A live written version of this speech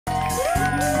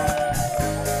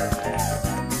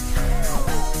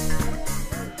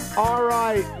All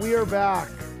right, we are back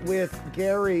with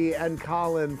Gary and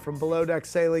Colin from Below Deck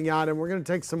Sailing Yacht, and we're going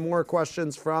to take some more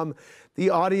questions from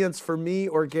the audience for me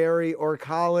or Gary or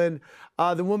Colin.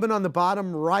 The woman on the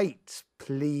bottom right,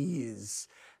 please.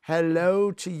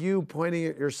 Hello to you, pointing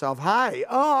at yourself. Hi.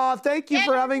 Oh, thank you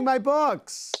for having my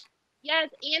books. Yes,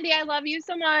 Andy, I love you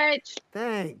so much.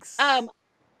 Thanks. I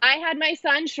had my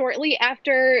son shortly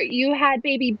after you had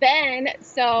baby Ben,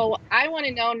 so I want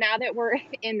to know, now that we're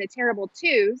in the terrible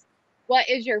twos, what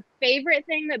is your favorite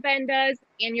thing that Ben does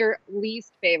and your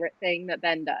least favorite thing that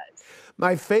Ben does?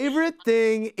 My favorite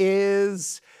thing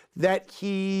is that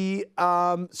he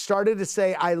started to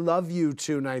say "I love you"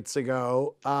 2 nights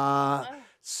ago.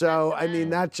 So I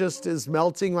mean, that just is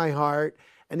melting my heart.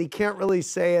 And he can't really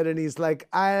say it, and he's like,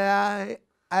 I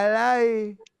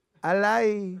lie.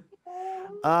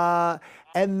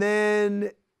 And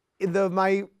then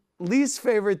my least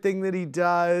favorite thing that he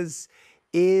does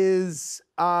is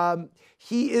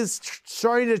he is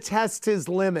starting to test his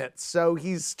limits. So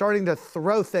he's starting to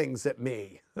throw things at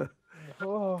me.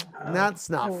 And that's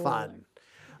not fun.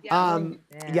 Yes.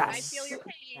 I feel your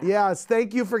pain. Yes,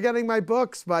 thank you for getting my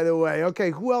books, by the way.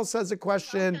 Okay, who else has a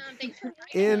question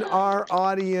in our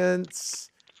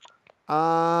audience?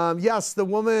 Yes, the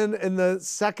woman in the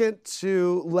second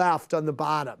to left on the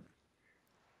bottom.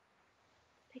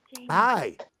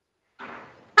 Hi.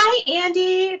 Hi,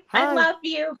 Andy. Hi. I love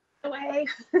you, by the way.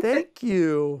 Thank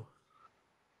you.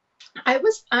 I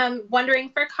was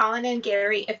wondering for Colin and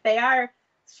Gary if they are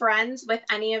friends with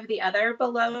any of the other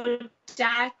Below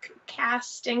Deck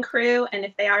cast and crew, and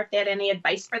if they are, if they had any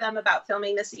advice for them about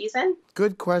filming the season.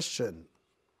 Good question.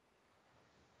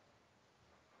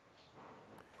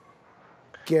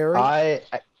 Gary?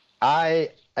 I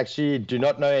actually do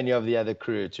not know any of the other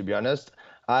crew, to be honest.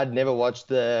 I'd never watched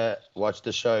the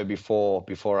show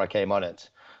before I came on it.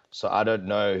 So I don't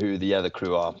know who the other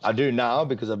crew are. I do now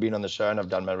because I've been on the show and I've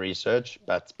done my research,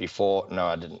 but before, no,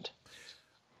 I didn't.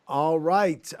 All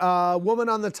right. Woman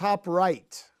on the top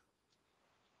right.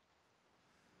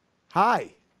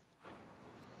 Hi.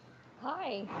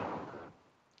 Hi.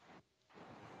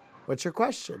 What's your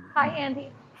question? Hi,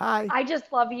 Andy. Hi. I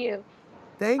just love you.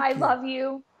 Thank you. I love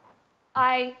you.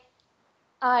 Hi.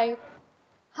 Hi.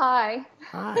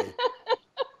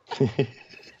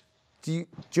 Do you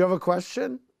have a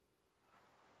question?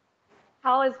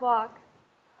 How is walk?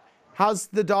 How's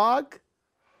the dog?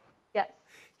 Yes.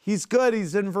 He's good.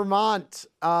 He's in Vermont,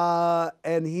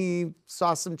 and he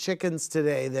saw some chickens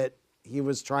today that he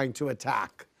was trying to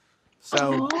attack.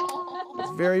 So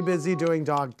he's very busy doing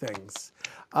dog things.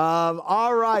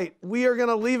 All right, we are going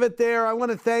to leave it there. I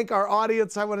want to thank our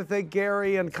audience. I want to thank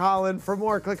Gary and Colin. For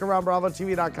more, click around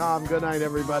BravoTV.com. Good night,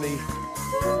 everybody.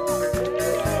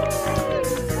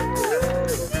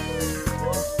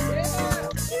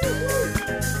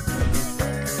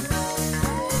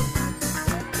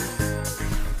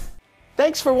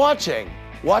 Thanks for watching.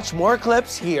 Watch more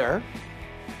clips here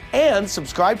and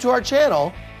subscribe to our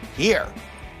channel here.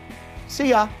 See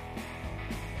ya.